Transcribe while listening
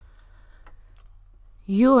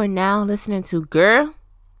You are now listening to Girl,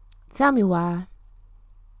 Tell Me Why.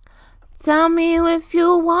 Tell me if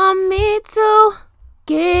you want me to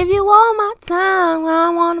give you all my time.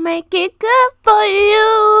 I want to make it good for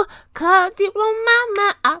you. Cause you blow my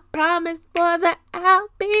mind. I promise, boy, that I'll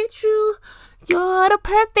be true. You're the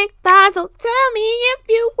perfect find, so tell me if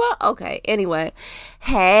you want. Okay, anyway.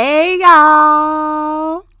 Hey,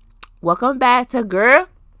 y'all. Welcome back to Girl,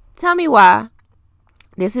 Tell Me Why.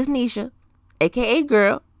 This is Nisha, aka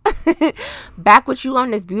Girl. Back with you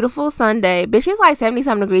on this beautiful Sunday. Bitch, it's like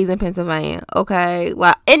 70-something degrees in Pennsylvania. Okay?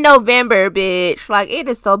 Like in November, bitch. Like it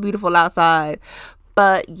is so beautiful outside.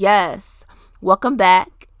 But yes, welcome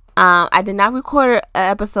back. I did not record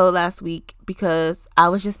an episode last week because I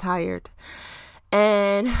was just tired.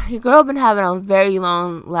 And your girl been having a very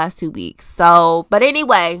long last 2 weeks. So, but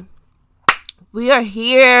anyway, we are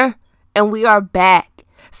here and we are back.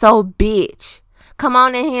 So, bitch, come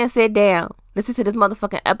on in here and sit down. Listen to this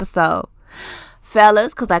motherfucking episode.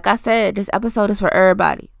 Fellas, because like I said, this episode is for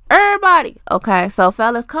everybody. Everybody. Okay, so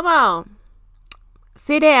fellas, come on.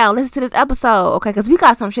 Sit down. Listen to this episode. Okay, because we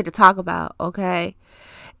got some shit to talk about. Okay.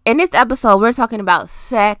 In this episode, we're talking about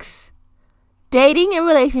sex, dating, and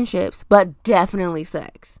relationships, but definitely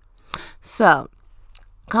sex. So,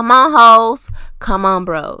 come on, hoes. Come on,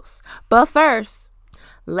 bros. But first,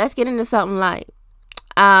 let's get into something light.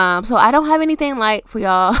 So I don't have anything light for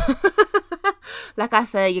y'all. Like I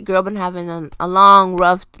said, your girl been having a long,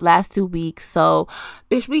 rough last 2 weeks. So,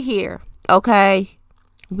 bitch, we here. Okay?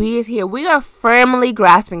 We is here. We are firmly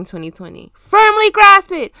grasping 2020. Firmly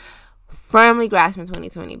grasp it. Firmly grasping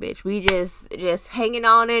 2020, bitch. We just hanging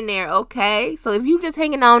on in there, okay? So if you just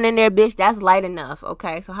hanging on in there, bitch, that's light enough,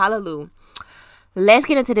 okay? So hallelujah. Let's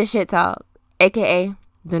get into this shit talk, aka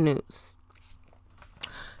the news.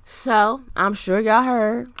 So I'm sure y'all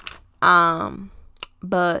heard,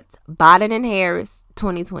 but Biden and Harris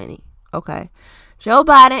 2020, okay? Joe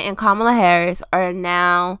Biden and Kamala Harris are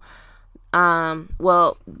now,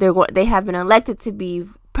 they have been elected to be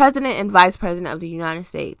president and vice president of the United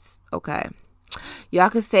States. Okay. Y'all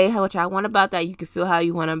can say what y'all want about that. You can feel how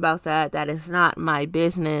you want about that. That is not my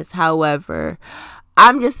business. However,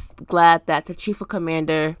 I'm just glad that the chief of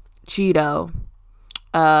commander, Cheeto,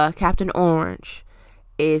 Captain Orange,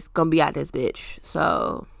 is gonna be out this bitch.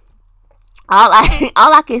 So all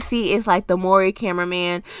I can see is like the Maury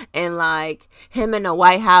cameraman and like him in the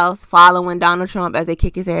White House following Donald Trump as they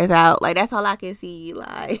kick his ass out. Like that's all I can see.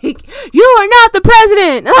 Like, you are not the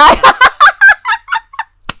president.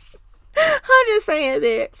 I'm just saying,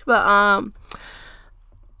 bitch. But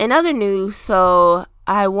in other news, so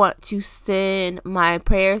I want to send my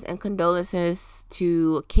prayers and condolences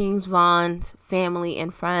to King Von's family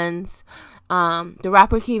and friends. The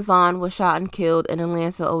rapper King Von was shot and killed in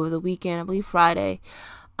Atlanta over the weekend. I believe Friday.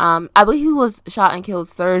 I believe he was shot and killed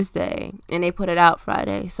Thursday, and they put it out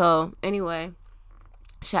Friday. So anyway,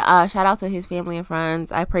 shout out to his family and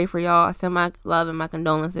friends. I pray for y'all. I send my love and my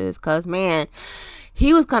condolences, cause man,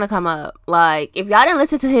 he was gonna come up. Like, if y'all didn't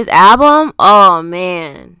listen to his album, oh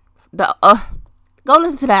man, go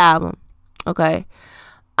listen to the album, okay?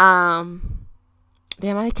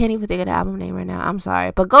 Damn, I can't even think of the album name right now. I'm sorry,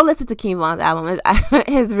 but go listen to King Von's album.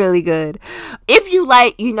 It's really good. If you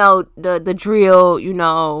like, the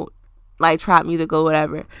drill, like trap music or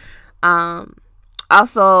whatever.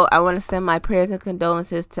 Also, I want to send my prayers and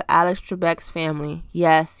condolences to Alex Trebek's family.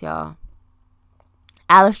 Yes, y'all.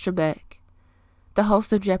 Alex Trebek, the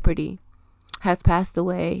host of Jeopardy, has passed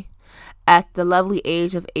away at the lovely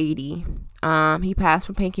age of 80. He passed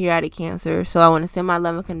from pancreatic cancer. So I want to send my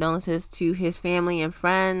love and condolences to his family and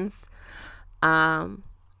friends.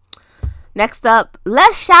 Next up,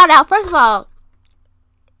 let's shout out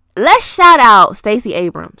Stacey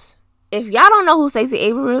Abrams. If y'all don't know who Stacey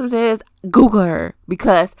Abrams is, Google her,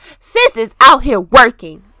 because sis is out here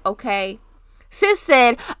working, okay? Sis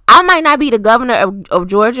said, I might not be the governor of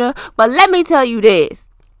Georgia, but let me tell you this.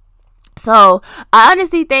 So, I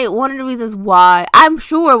honestly think one of the reasons why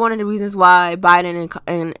Biden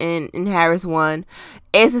and Harris won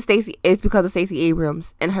is because of Stacey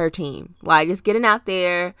Abrams and her team. Like, just getting out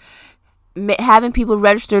there, having people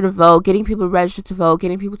register to vote, getting people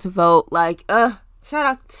to vote. Like,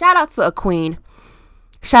 shout out to a queen.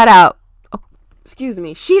 Shout out. Excuse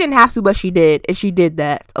me. She didn't have to, but she did. And she did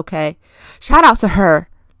that, okay? Shout out to her.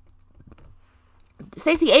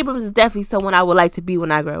 Stacey Abrams is definitely someone I would like to be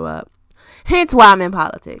when I grow up. Hence why I'm in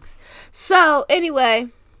politics. So, anyway,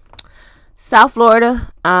 South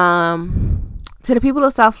Florida. To the people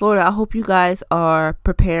of South Florida, I hope you guys are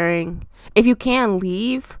preparing. If you can,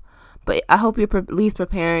 leave. But I hope you're at least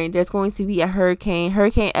preparing. There's going to be a hurricane.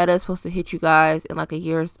 Hurricane Eta is supposed to hit you guys in like a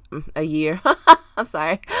year. I'm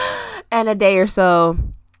sorry, in a day or so.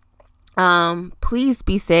 Please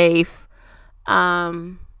be safe.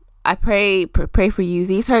 I pray for you.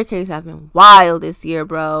 These hurricanes have been wild this year,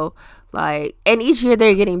 bro. Like, and each year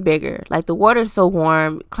they're getting bigger. Like, the water's so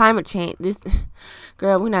warm, climate change. Just,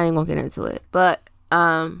 girl, we're not even gonna get into it. But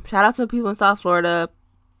shout out to the people in South Florida.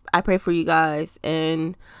 I pray for you guys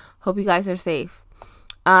and hope you guys are safe.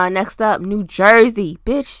 Next up, New Jersey,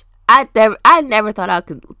 bitch. I never thought I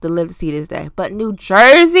could live to see this day, but New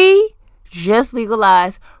Jersey just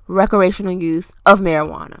legalized recreational use of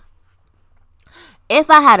marijuana. If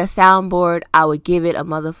I had a soundboard, I would give it a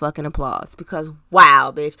motherfucking applause because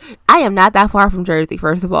wow, bitch, I am not that far from Jersey,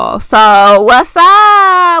 first of all. So what's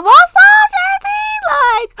up? What's up, Jersey?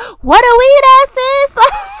 Like, what are we,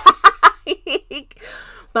 sis?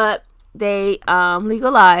 But they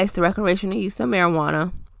legalized the recreational use of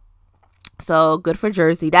marijuana. So good for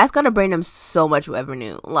Jersey. That's gonna bring them so much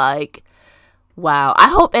revenue. Like, wow. I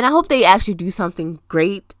hope they actually do something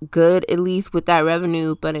great, good at least with that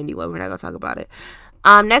revenue. But anyway, we're not gonna talk about it.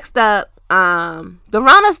 Next up, the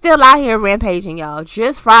Rona's still out here rampaging, y'all.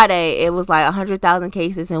 Just Friday, it was like 100,000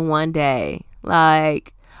 cases in one day.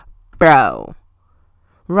 Like, bro,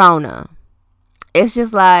 Rona. It's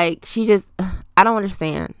just like I don't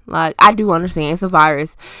understand. Like, I do understand. It's a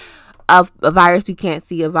virus. A virus you can't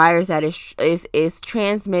see. A virus that is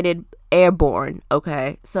transmitted airborne.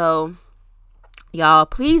 Okay, so y'all,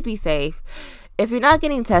 please be safe. If you're not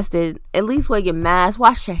getting tested, at least wear your mask,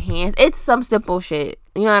 wash your hands. It's some simple shit.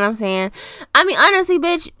 You know what I'm saying? I mean, honestly,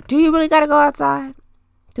 bitch, do you really gotta go outside?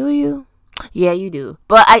 Do you? Yeah, you do.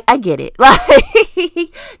 But I get it.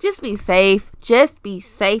 Like, just be safe. Just be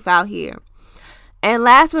safe out here. And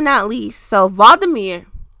last but not least, so Vladimir,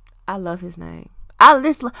 I love his name.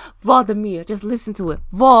 Vladimir. Just listen to it.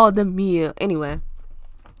 Vladimir. Anyway,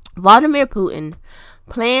 Vladimir Putin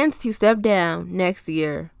plans to step down next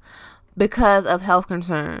year because of health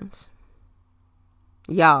concerns.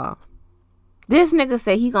 Y'all, this nigga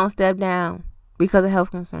said he gonna step down because of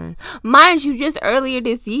health concerns. Mind you, just earlier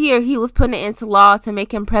this year, he was putting it into law to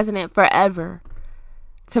make him president forever.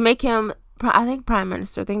 To make him, I think prime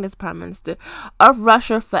minister. I think that's prime minister of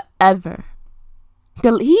Russia forever.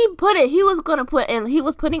 He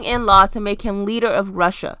was putting in law to make him leader of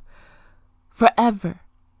Russia forever.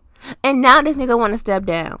 And now this nigga want to step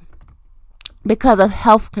down because of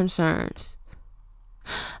health concerns.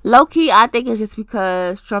 Low key, I think it's just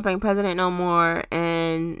because Trump ain't president no more,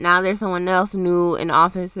 and now there's someone else new in the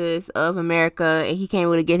offices of America, and he can't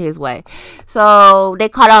really get his way. So they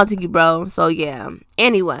caught on to you, bro. So yeah.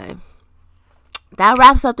 Anyway, that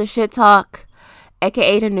wraps up the shit talk,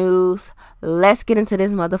 aka the news. Let's get into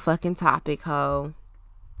this motherfucking topic, ho.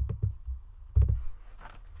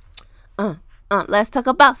 Let's talk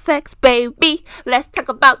about sex, baby. Let's talk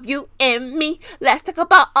about you and me. Let's talk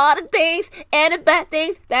about all the things and the bad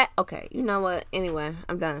things that... Okay, you know what? Anyway,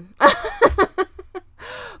 I'm done.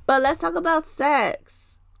 But let's talk about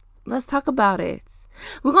sex. Let's talk about it.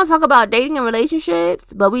 We're going to talk about dating and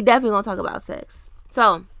relationships, but we definitely going to talk about sex.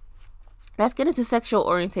 So, let's get into sexual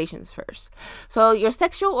orientations first. So, your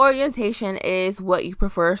sexual orientation is what you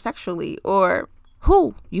prefer sexually or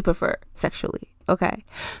who you prefer sexually. Okay,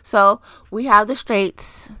 so we have the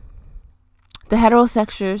straights, the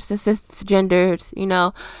heterosexuals, the cisgenders, you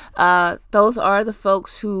know, those are the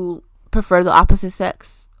folks who prefer the opposite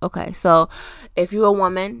sex. Okay, so if you're a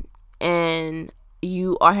woman and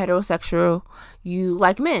you are heterosexual, you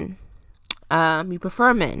like men, you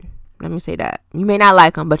prefer men. Let me say that. You may not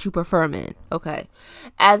like them, but you prefer men. Okay,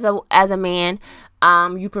 as a man,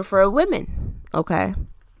 you prefer women. Okay,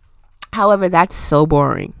 however, that's so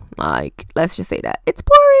boring. Like, let's just say that it's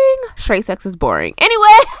boring. Straight sex is boring.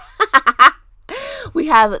 Anyway, we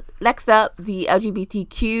have next up the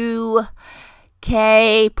LGBTQ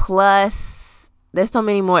K plus. There's so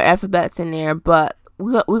many more alphabets in there, but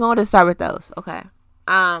we're going to start with those. Okay.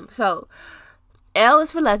 So L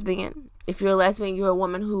is for lesbian. If you're a lesbian, you're a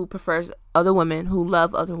woman who prefers other women, who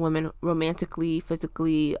love other women romantically,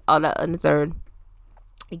 physically, all that and the third.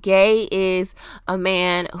 Gay is a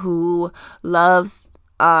man who loves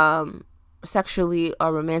sexually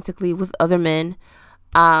or romantically with other men.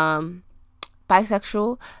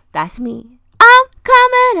 Bisexual, that's me. I'm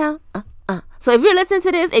coming out. So if you're listening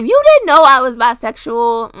to this, if you didn't know I was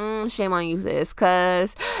bisexual, shame on you, sis,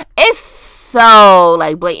 cause it's so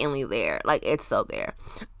like blatantly there, like it's so there.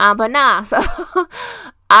 But nah, so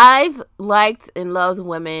I've liked and loved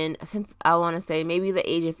women since I want to say maybe the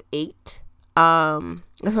age of 8.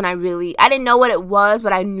 That's when I didn't know what it was,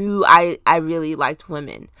 but I knew I really liked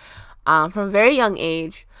women. From a very young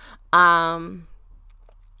age.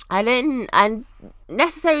 I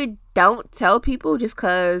necessarily don't tell people just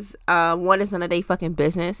because, one, is none of their fucking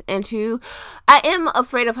business, and two, I am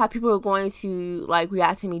afraid of how people are going to, like,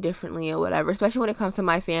 react to me differently or whatever, especially when it comes to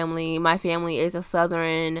my family. My family is a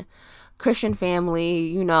Southern Christian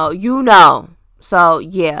family, so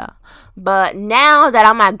yeah. But now that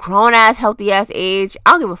I'm at grown ass, healthy ass age,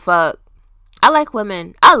 I don't give a fuck. I like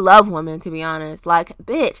women. I love women, to be honest. Like,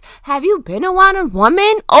 bitch, have you been around a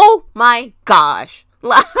woman? Oh my gosh.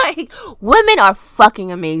 Like, women are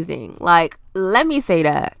fucking amazing. Like, let me say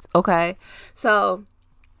that, okay? So,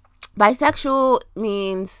 bisexual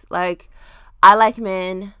means, like, I like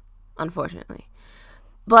men, unfortunately,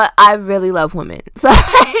 but I really love women. So,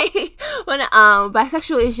 when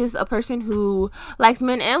bisexual is just a person who likes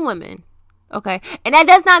men and women. Okay, and that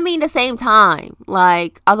does not mean the same time,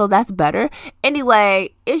 like, although that's better. Anyway,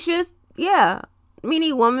 it's just, yeah,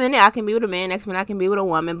 meaning one minute I can be with a man, next minute I can be with a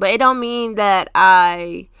woman, but it don't mean that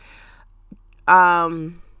I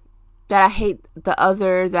hate the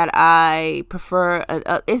other, that I prefer.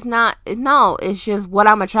 It's not, no, it's just what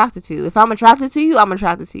I'm attracted to. If I'm attracted to you, I'm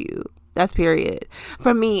attracted to you. That's period.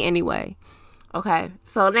 For me, anyway. Okay,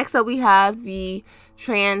 so next up we have the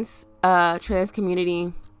trans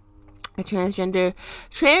community. A transgender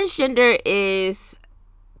is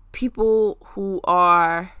people who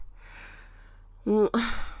are,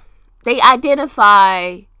 they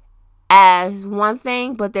identify as one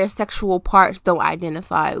thing, but their sexual parts don't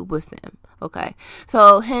identify with them. Okay,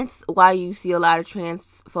 so hence why you see a lot of trans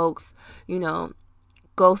folks,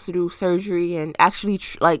 go through surgery and actually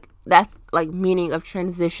like, that's like meaning of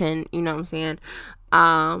transition, you know what I'm saying?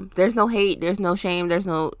 There's no hate, there's no shame, there's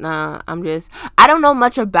no, I don't know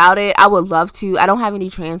much about it. I would love to. I don't have any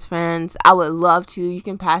trans friends. I would love to. You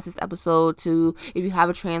can pass this episode to, if you have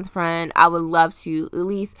a trans friend, I would love to at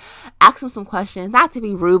least ask them some questions, not to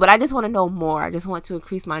be rude, but I just want to know more. I just want to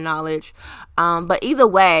increase my knowledge. But either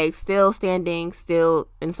way, still standing, still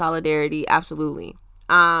in solidarity, absolutely.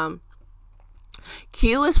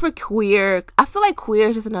 Q is for queer. I feel like queer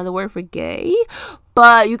is just another word for gay,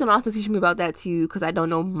 but you can also teach me about that too, because I don't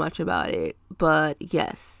know much about it. But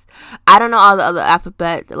yes, I don't know all the other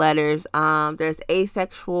alphabet letters. There's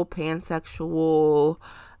asexual, pansexual,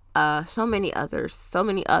 so many others.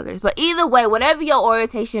 But either way, whatever your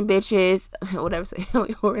orientation, bitch, is, whatever your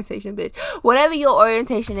orientation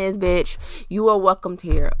is, bitch, you are welcomed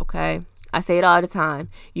here. Okay, I say it all the time.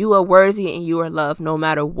 You are worthy and you are loved, no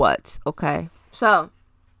matter what. Okay. So,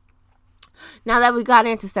 now that we got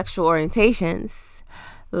into sexual orientations,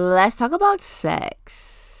 let's talk about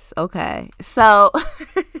sex. Okay. So,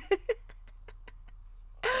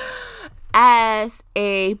 as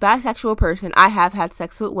a bisexual person, I have had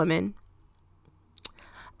sex with women.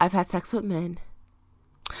 I've had sex with men.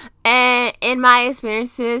 And in my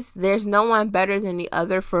experiences, there's no one better than the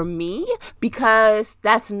other for me, because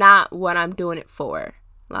that's not what I'm doing it for.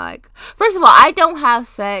 Like, first of all, I don't have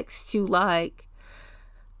sex to, like,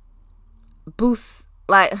 boost,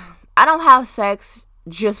 like, I don't have sex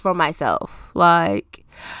just for myself. Like,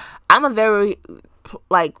 I'm a very,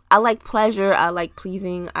 like, I like pleasure, I like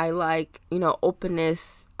pleasing, I like,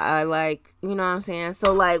 openness, I like, you know what I'm saying?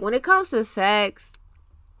 So, like, when it comes to sex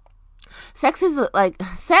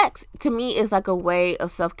to me is like a way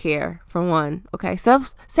of self-care, for one. Okay,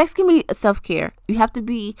 sex can be self-care. You have to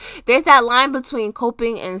be, there's that line between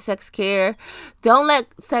coping and sex care. Don't let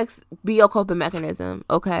sex be your coping mechanism,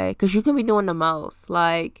 okay? Because you can be doing the most.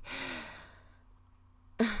 Like,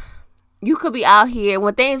 you could be out here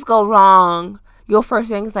when things go wrong, your first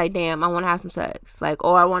thing is like, damn, I want to have some sex, like,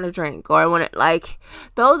 or I want to drink, or I want to, like,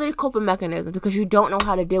 those are coping mechanisms, because you don't know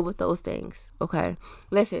how to deal with those things. Okay,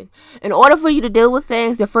 listen, in order for you to deal with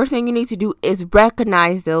things, the first thing you need to do is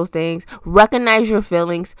recognize those things, recognize your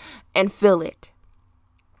feelings, and feel it.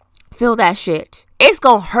 Feel that shit. It's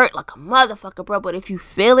gonna hurt like a motherfucker, bro, but if you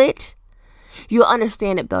feel it, you'll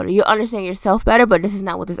understand it better. You'll understand yourself better, but this is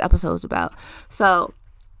not what this episode is about. So,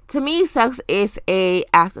 to me, sex is a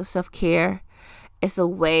act of self-care. It's a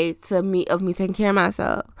way of me taking care of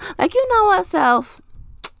myself. Like, you know what, self?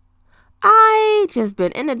 I just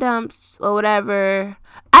been in the dumps or whatever.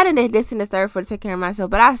 I did this and the third for to take care of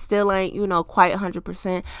myself, but I still ain't, quite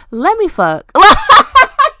 100%. Let me fuck. Like,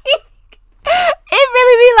 it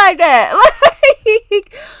really be like that.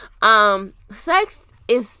 Like, sex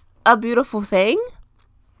is a beautiful thing.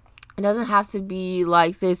 It doesn't have to be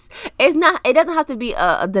like this. It doesn't have to be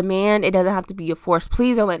a demand. It doesn't have to be a force.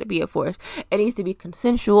 Please don't let it be a force. It needs to be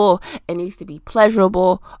consensual. It needs to be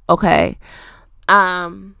pleasurable. Okay.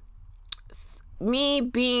 Me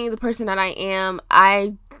being the person that I am,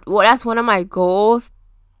 that's one of my goals,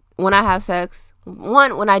 when I have sex,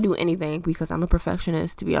 when I do anything, because I'm a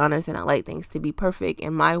perfectionist, to be honest, and I like things to be perfect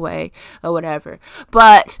in my way or whatever.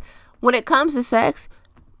 But when it comes to sex,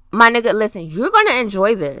 my nigga, listen, you're going to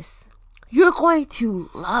enjoy this. You're going to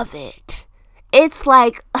love it. It's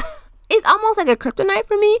like, it's almost like a kryptonite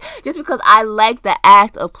for me, just because I like the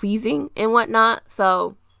act of pleasing and whatnot.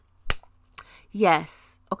 So,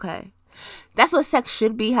 yes, okay. That's what sex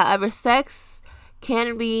should be. However, sex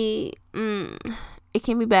can be, it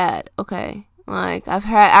can be bad, okay? Like, I've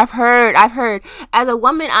heard. As a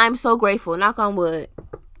woman, I'm so grateful, knock on wood.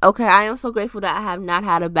 Okay, I am so grateful that I have not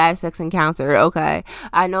had a bad sex encounter, okay?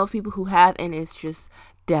 I know of people who have, and it's just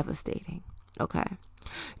devastating, okay?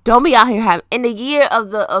 Don't be out here having, in the year of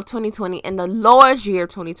 2020, in the Lord's year of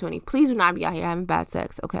 2020, please do not be out here having bad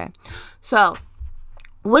sex, okay? So,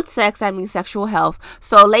 with sex, I mean sexual health.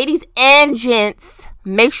 So, ladies and gents,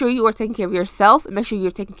 make sure you are taking care of yourself. Make sure you're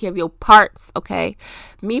taking care of your parts, okay?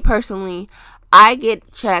 Me personally, I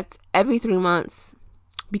get checked every 3 months.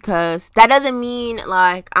 Because that doesn't mean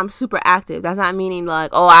like I'm super active. That's not meaning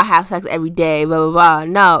like, oh, I have sex every day, blah, blah, blah.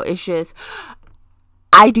 No, it's just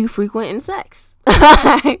I do frequent in sex.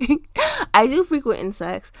 I do frequent in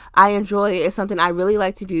sex. I enjoy it. It's something I really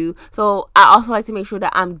like to do. So I also like to make sure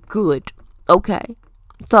that I'm good. Okay.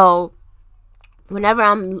 So whenever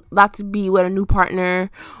I'm about to be with a new partner,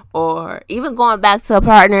 or even going back to a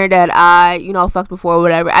partner that I, fucked before or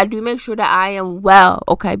whatever, I do make sure that I am well,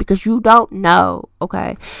 okay? Because you don't know,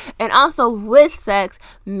 okay? And also with sex,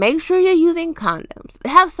 make sure you're using condoms.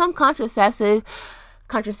 Have some contraceptive.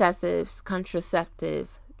 Condoms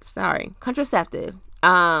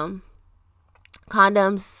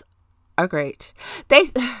are great.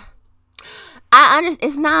 I understand.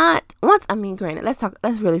 It's not granted,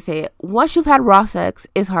 let's really say it. Once you've had raw sex,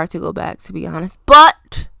 it's hard to go back, to be honest.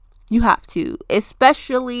 But you have to,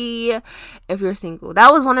 especially if you're single. That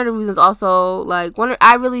was one of the reasons also, like, when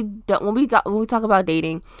we talk about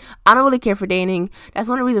dating, I don't really care for dating. That's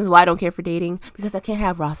one of the reasons why I don't care for dating, because I can't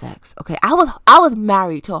have raw sex, okay? I was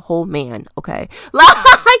married to a whole man, okay? Like,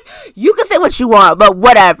 you can say what you want, but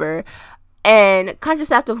whatever. And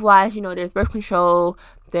contraceptive wise, there's birth control,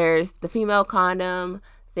 there's the female condom,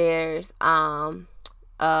 there's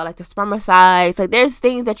like the spermicides, like there's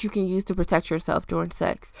things that you can use to protect yourself during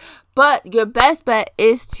sex. But your best bet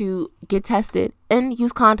is to get tested and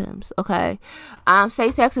use condoms, okay?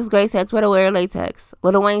 Safe sex is great sex, better wear latex.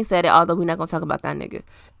 Lil Wayne said it, although we're not gonna talk about that nigga.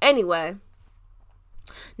 Anyway,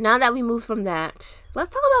 now that we moved from that,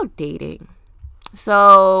 let's talk about dating.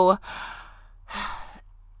 So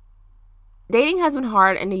dating has been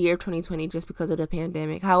hard in the year 2020 just because of the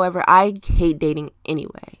pandemic. However, I hate dating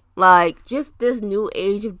anyway. Like, just this new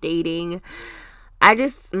age of dating, I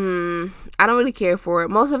just, I don't really care for it.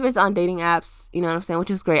 Most of it's on dating apps, you know what I'm saying,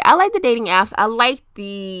 which is great. I like the dating apps. I like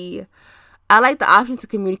the option to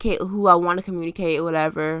communicate who I want to communicate or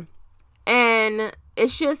whatever. And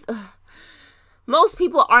it's just, most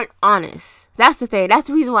people aren't honest. That's the thing. That's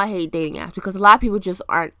the reason why I hate dating apps, because a lot of people just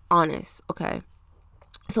aren't honest, okay?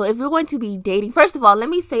 So if you're going to be dating, first of all, let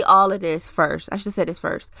me say all of this first. I should say this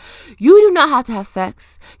first. You do not have to have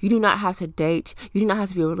sex. You do not have to date. You do not have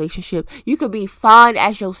to be in a relationship. You could be fine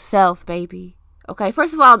as yourself, baby. Okay?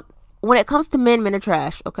 First of all, when it comes to men are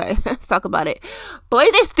trash. Okay? Let's talk about it. Boys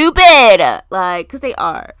are stupid. Like, because they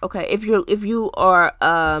are. Okay? If you are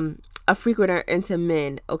a frequenter into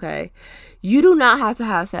men, okay? You do not have to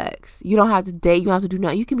have sex. You don't have to date. You don't have to do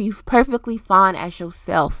nothing. You can be perfectly fine as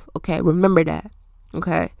yourself. Okay? Remember that.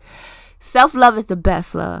 Okay, self-love is the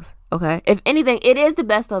best love. Okay, if anything, it is the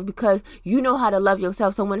best love, because you know how to love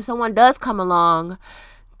yourself. So when someone does come along,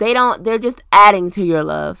 they're just adding to your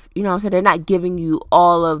love. You know what I'm saying? They're not giving you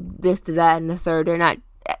all of this, to that, and the third. They're not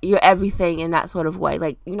your everything in that sort of way.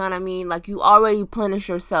 Like, you know what I mean? Like, you already replenish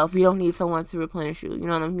yourself. You don't need someone to replenish you. You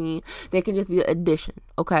know what I mean? They can just be an addition.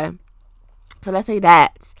 Okay, so let's say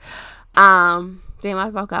that. Damn,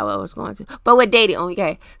 I forgot what I was going to. But with dating,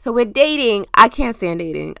 okay. So with dating, I can't stand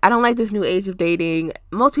dating. I don't like this new age of dating.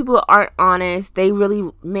 Most people aren't honest. They really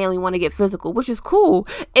mainly want to get physical, which is cool.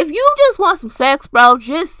 If you just want some sex, bro,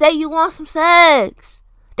 just say you want some sex.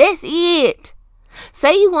 That's it.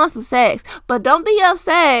 Say you want some sex. But don't be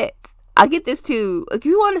upset. I get this too. If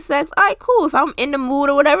you want to sex, alright, cool. If I'm in the mood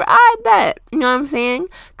or whatever, I bet. You know what I'm saying?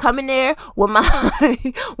 Come in there with my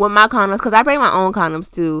with my condoms, because I bring my own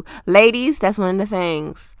condoms too. Ladies, that's one of the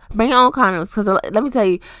things. Bring your own condoms, because let me tell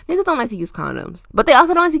you, niggas don't like to use condoms, but they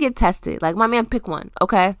also don't like to get tested. Like, my man, pick one,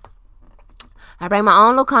 okay? I bring my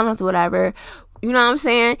own little condoms or whatever. You know what I'm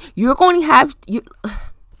saying? You're going to have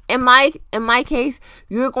in my case,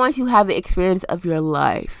 you're going to have the experience of your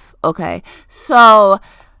life. Okay, so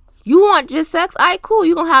You want just sex? All right, cool.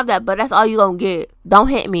 You gonna have that, but that's all you gonna get. Don't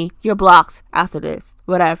hit me. You're blocked after this.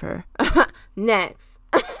 Whatever. Next.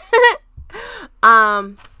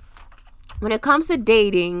 When it comes to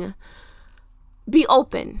dating, be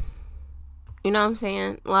open. You know what I'm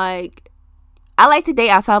saying? Like, I like to date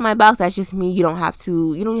outside my box. That's just me. You don't have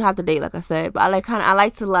to date, like I said. But I like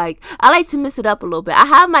to mix it up a little bit. I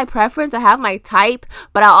have my preference. I have my type.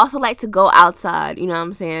 But I also like to go outside. You know what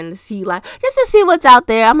I'm saying? To see, just to see what's out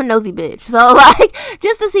there. I'm a nosy bitch. So,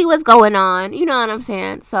 just to see what's going on. You know what I'm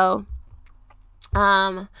saying? So,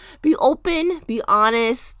 be open. Be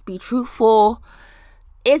honest. Be truthful.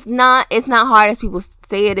 It's not hard as people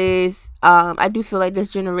say it is. I do feel like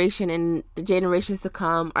this generation and the generations to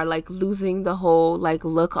come are losing the whole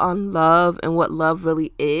look on love and what love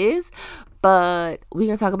really is. But we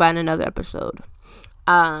can talk about it in another episode.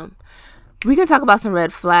 We can talk about some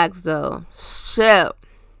red flags though. So,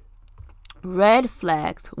 red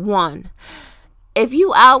flags. 1, if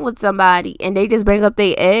you out with somebody and they just bring up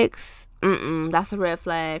their ex, that's a red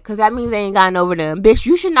flag. Because that means they ain't gotten over them. Bitch,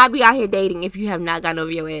 you should not be out here dating if you have not gotten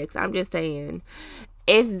over your ex. I'm just saying.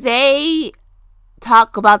 If they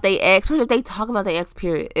talk about their ex, first, if they talk about their ex,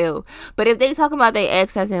 period, ew. But if they talk about their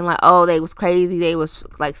ex as in oh, they was crazy, they was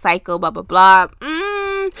psycho, blah, blah, blah.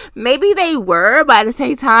 Maybe they were, but at the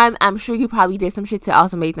same time, I'm sure you probably did some shit to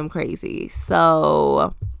also make them crazy.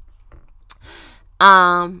 So,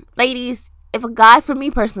 ladies, if a guy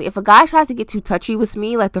tries to get too touchy with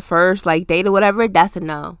me, the first, date or whatever, that's a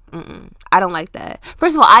no. I don't like that.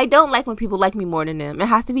 First of all, I don't like when people like me more than them. It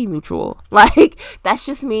has to be mutual. That's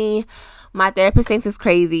just me. My therapist thinks it's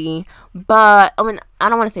crazy. But, I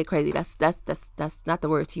don't want to say crazy. That's not the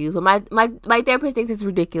word to use. But my therapist thinks it's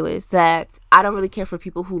ridiculous that I don't really care for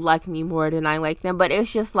people who like me more than I like them. But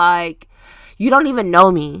it's just you don't even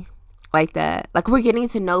know me like that. We're getting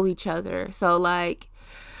to know each other. So,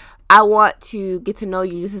 I want to get to know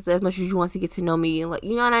you just as much as you want to get to know me. You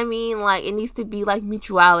know what I mean? It needs to be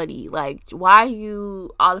mutuality. Why you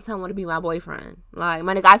all the time want to be my boyfriend? My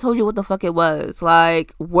nigga, I told you what the fuck it was.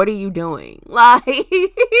 What are you doing?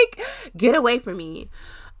 Get away from me.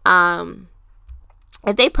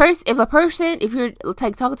 If you're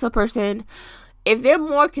talking to a person, if they're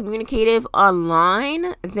more communicative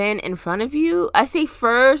online than in front of you, I say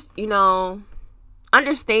first,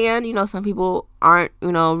 understand, some people aren't,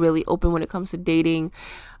 really open when it comes to dating.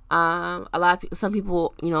 Some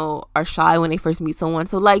people, are shy when they first meet someone.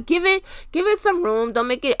 So give it some room. Don't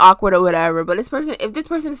make it awkward or whatever. But if this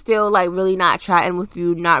person is still really not chatting with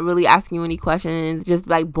you, not really asking you any questions, just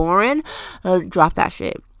boring, drop that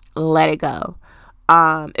shit. Let it go.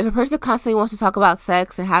 If a person constantly wants to talk about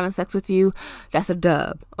sex and having sex with you, that's a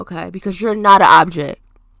dub. Okay, because you're not an object,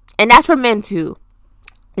 and that's for men too.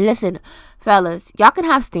 Listen, fellas, y'all can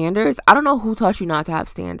have standards. I don't know who taught you not to have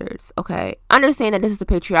standards, okay? Understand that this is a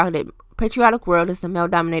patriarchal world. It's a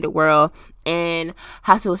male-dominated world. And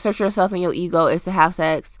how to assert yourself and your ego is to have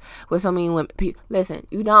sex with so many women. Listen,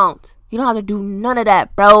 you don't have to do none of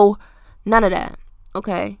that, bro. None of that,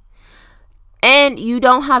 okay? And you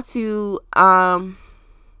don't have to,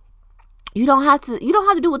 you don't have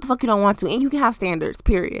to do what the fuck you don't want to. And you can have standards,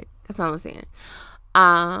 period. That's what I'm saying.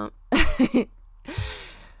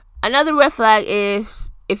 Another red flag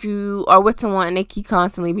is if you are with someone and they keep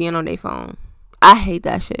constantly being on their phone. I hate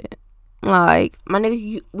that shit. My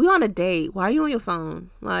nigga, we on a date. Why are you on your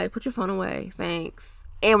phone? Put your phone away. Thanks.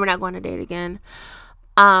 And we're not going to date again.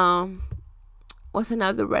 What's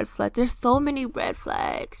another red flag? There's so many red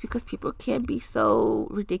flags because people can be so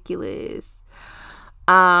ridiculous.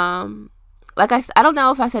 I don't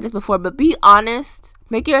know if I said this before, but be honest.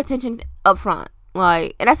 Make your intentions up front.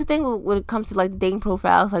 And that's the thing when it comes to dating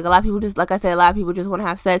profiles. A lot of people just, like I said, a lot of people just want to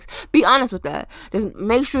have sex. Be honest with that. Just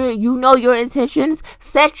make sure you know your intentions.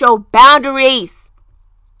 Set your boundaries.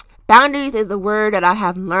 Boundaries is a word that I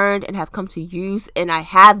have learned and have come to use, and I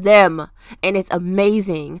have them, and it's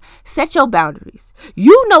amazing. Set your boundaries.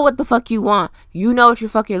 You know what the fuck you want. You know what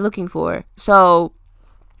you're looking for. So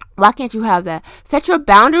why can't you have that? Set your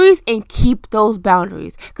boundaries and keep those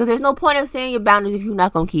boundaries. Because there's no point of saying your boundaries if you're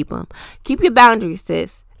not going to keep them. Keep your boundaries,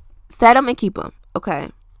 sis. Set them and keep them. Okay.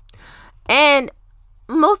 And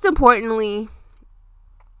most importantly,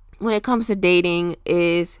 when it comes to dating,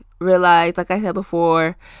 is realize, like I said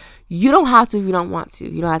before, you don't have to if you don't want to.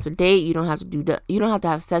 You don't have to date. You don't have to you don't have to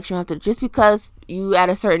have sex. You don't have to, just because you at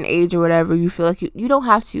a certain age or whatever, you feel like you don't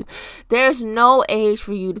have to. There's no age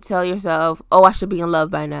for you to tell yourself, oh, I should be in love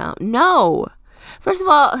by now. No. First of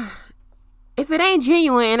all, if it ain't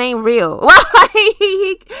genuine, it ain't real.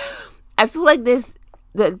 I feel like this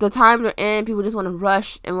the time they're in, people just want to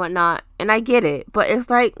rush and whatnot, and I get it, but it's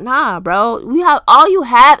like, nah, bro, all you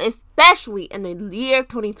have, especially in the year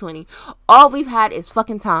 2020, all we've had is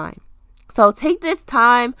fucking time. So take this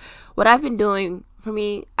time. What I've been doing, for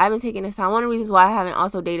me, I've been taking this time. One of the reasons why I haven't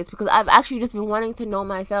also dated is because I've actually just been wanting to know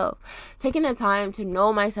myself, taking the time to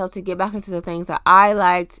know myself, to get back into the things that I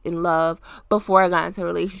liked and loved before I got into a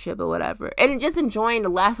relationship or whatever, and just enjoying the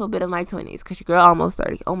last little bit of my 20s, because your girl almost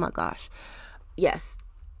 30. Oh my gosh. Yes.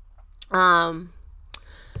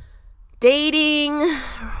 Dating,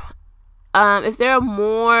 if there are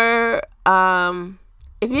more,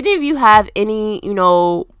 if any of you have any,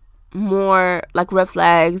 more like red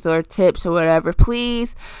flags or tips or whatever,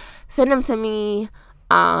 please send them to me.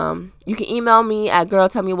 You can email me at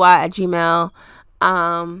girltellmewhy@gmail.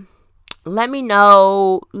 Let me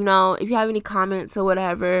know, if you have any comments or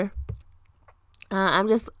whatever. I'm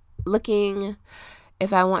just looking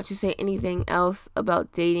if I want to say anything else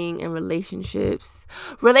about dating and relationships.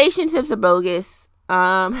 Relationships are bogus.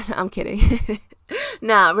 I'm kidding.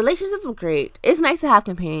 Nah, relationships are great. It's nice to have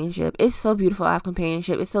companionship. It's so beautiful to have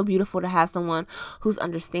companionship. It's so beautiful to have someone who's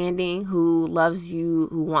understanding, who loves you,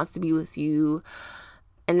 who wants to be with you,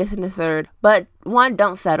 and this and the third. But one,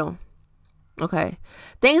 don't settle. Okay?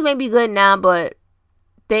 Things may be good now, but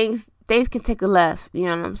things can take a left. You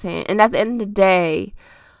know what I'm saying? And at the end of the day,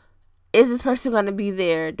 is this person going to be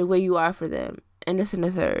there the way you are for them? And this and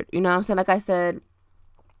the third. You know what I'm saying? Like I said,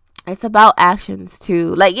 it's about actions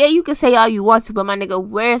too. Like, yeah, you can say all you want to, but my nigga,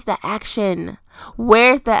 where's the action?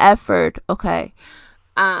 Where's the effort? Okay.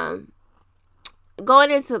 Going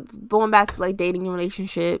back to like dating and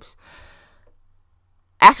relationships,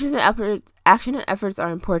 action and efforts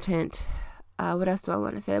are important. What else do I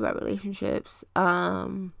want to say about relationships?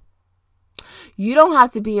 You don't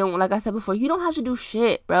have to be in, like I said before, you don't have to do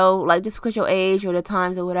shit, bro. Like, just because your age or the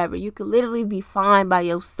times or whatever, you could literally be fine by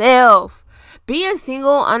yourself. Being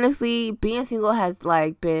single has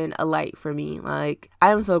like been a light for me. Like,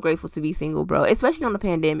 I am so grateful to be single, bro, especially on the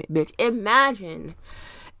pandemic, bitch. Imagine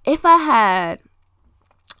if I had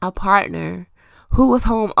a partner who was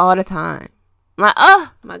home all the time. Like,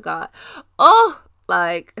 oh my god.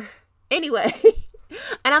 Anyway.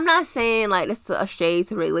 And I'm not saying like this is a shade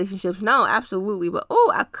to relationships. No, absolutely. But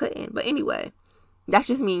I couldn't. But anyway, that's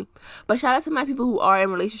just me. But shout out to my people who are in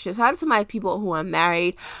relationships. Shout out to my people who are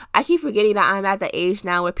married. I keep forgetting that I'm at the age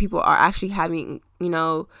now where people are actually having,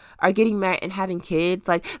 are getting married and having kids.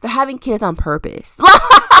 Like, they're having kids on purpose.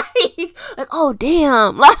 Like, oh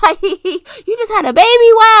damn, like, you just had a baby,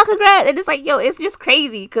 wow, congrats. And it's like, yo, it's just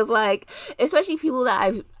crazy, because like, especially people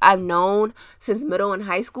that I've known since middle and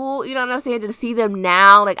high school, you know what I'm saying, to see them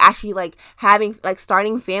now like actually like having like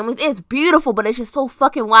starting families, it's beautiful, but it's just so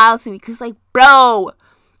fucking wild to me, because like, bro,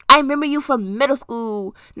 I remember you from middle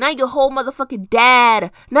school. Now you're whole motherfucking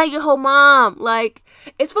dad. Now you're whole mom. Like,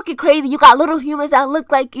 it's fucking crazy. You got little humans that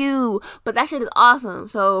look like you, but that shit is awesome.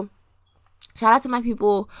 So shout out to my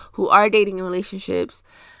people who are dating in relationships.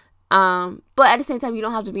 But at the same time, you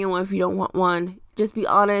don't have to be in one if you don't want one. Just be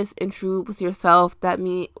honest and true with yourself. That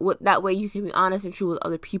way you can be honest and true with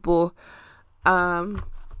other people. I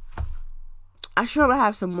sure will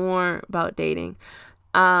have some more about dating.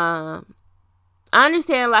 I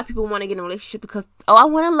understand a lot of people want to get in a relationship because, I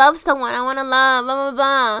want to love someone. I want to love, blah, blah,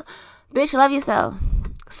 blah. Bitch, love yourself.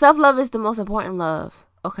 Self-love is the most important love.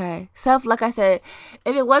 Okay, like I said,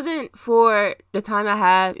 if it wasn't for the time I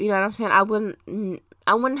have, you know what I'm saying, I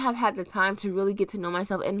wouldn't have had the time to really get to know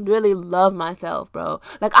myself and really love myself, bro.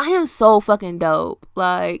 Like, I am so fucking dope,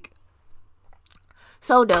 like,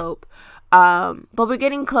 so dope. But we're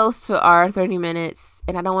getting close to our 30 minutes,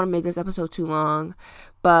 and I don't want to make this episode too long.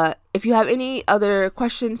 But if you have any other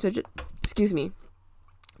questions,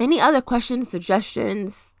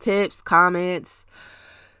 suggestions, tips, comments,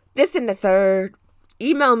 this and the third,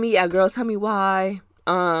 email me at girltellmewhy.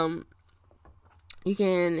 You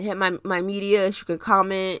can hit my medias. You can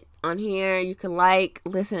comment on here. You can like,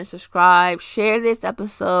 listen, subscribe, share this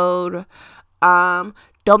episode. Don't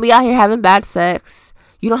be out here having bad sex.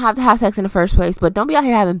 You don't have to have sex in the first place, but don't be out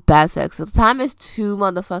here having bad sex. The time is too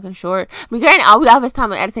motherfucking short. I mean, granted, all we have is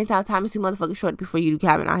time, but at the same time is too motherfucking short before you be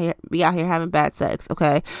out here having bad sex.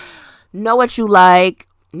 Okay, know what you like,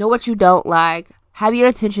 know what you don't like. Have your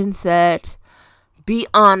intention set. Be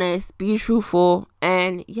honest, be truthful,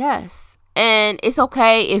 and yes. And it's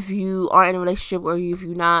okay if you are in a relationship or if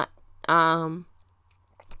you're not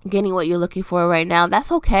getting what you're looking for right now.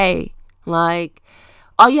 That's okay. Like,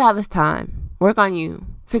 all you have is time. Work on you.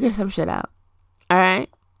 Figure some shit out. Alright?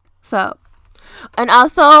 So, and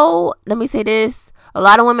also, let me say this. A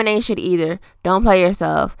lot of women ain't shit either. Don't play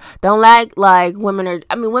yourself. Don't like women are.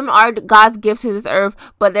 I mean, women are God's gifts to this earth,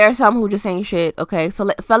 but there are some who just ain't shit. Okay, so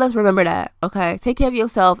fellas, remember that. Okay, take care of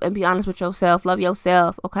yourself and be honest with yourself. Love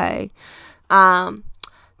yourself. Okay.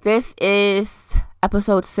 This is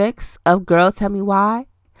episode 6 of Girl Tell Me Why.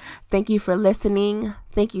 Thank you for listening.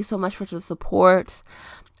 Thank you so much for the support.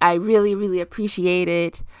 I really, really appreciate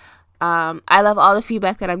it. I love all the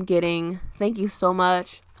feedback that I'm getting. Thank you so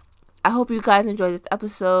much. I hope you guys enjoyed this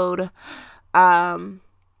episode. And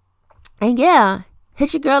yeah,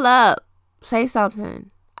 hit your girl up. Say something.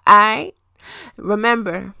 Alright?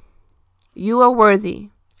 Remember, you are worthy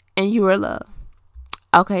and you are loved.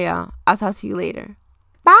 Okay, y'all. I'll talk to you later.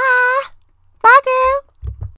 Bye.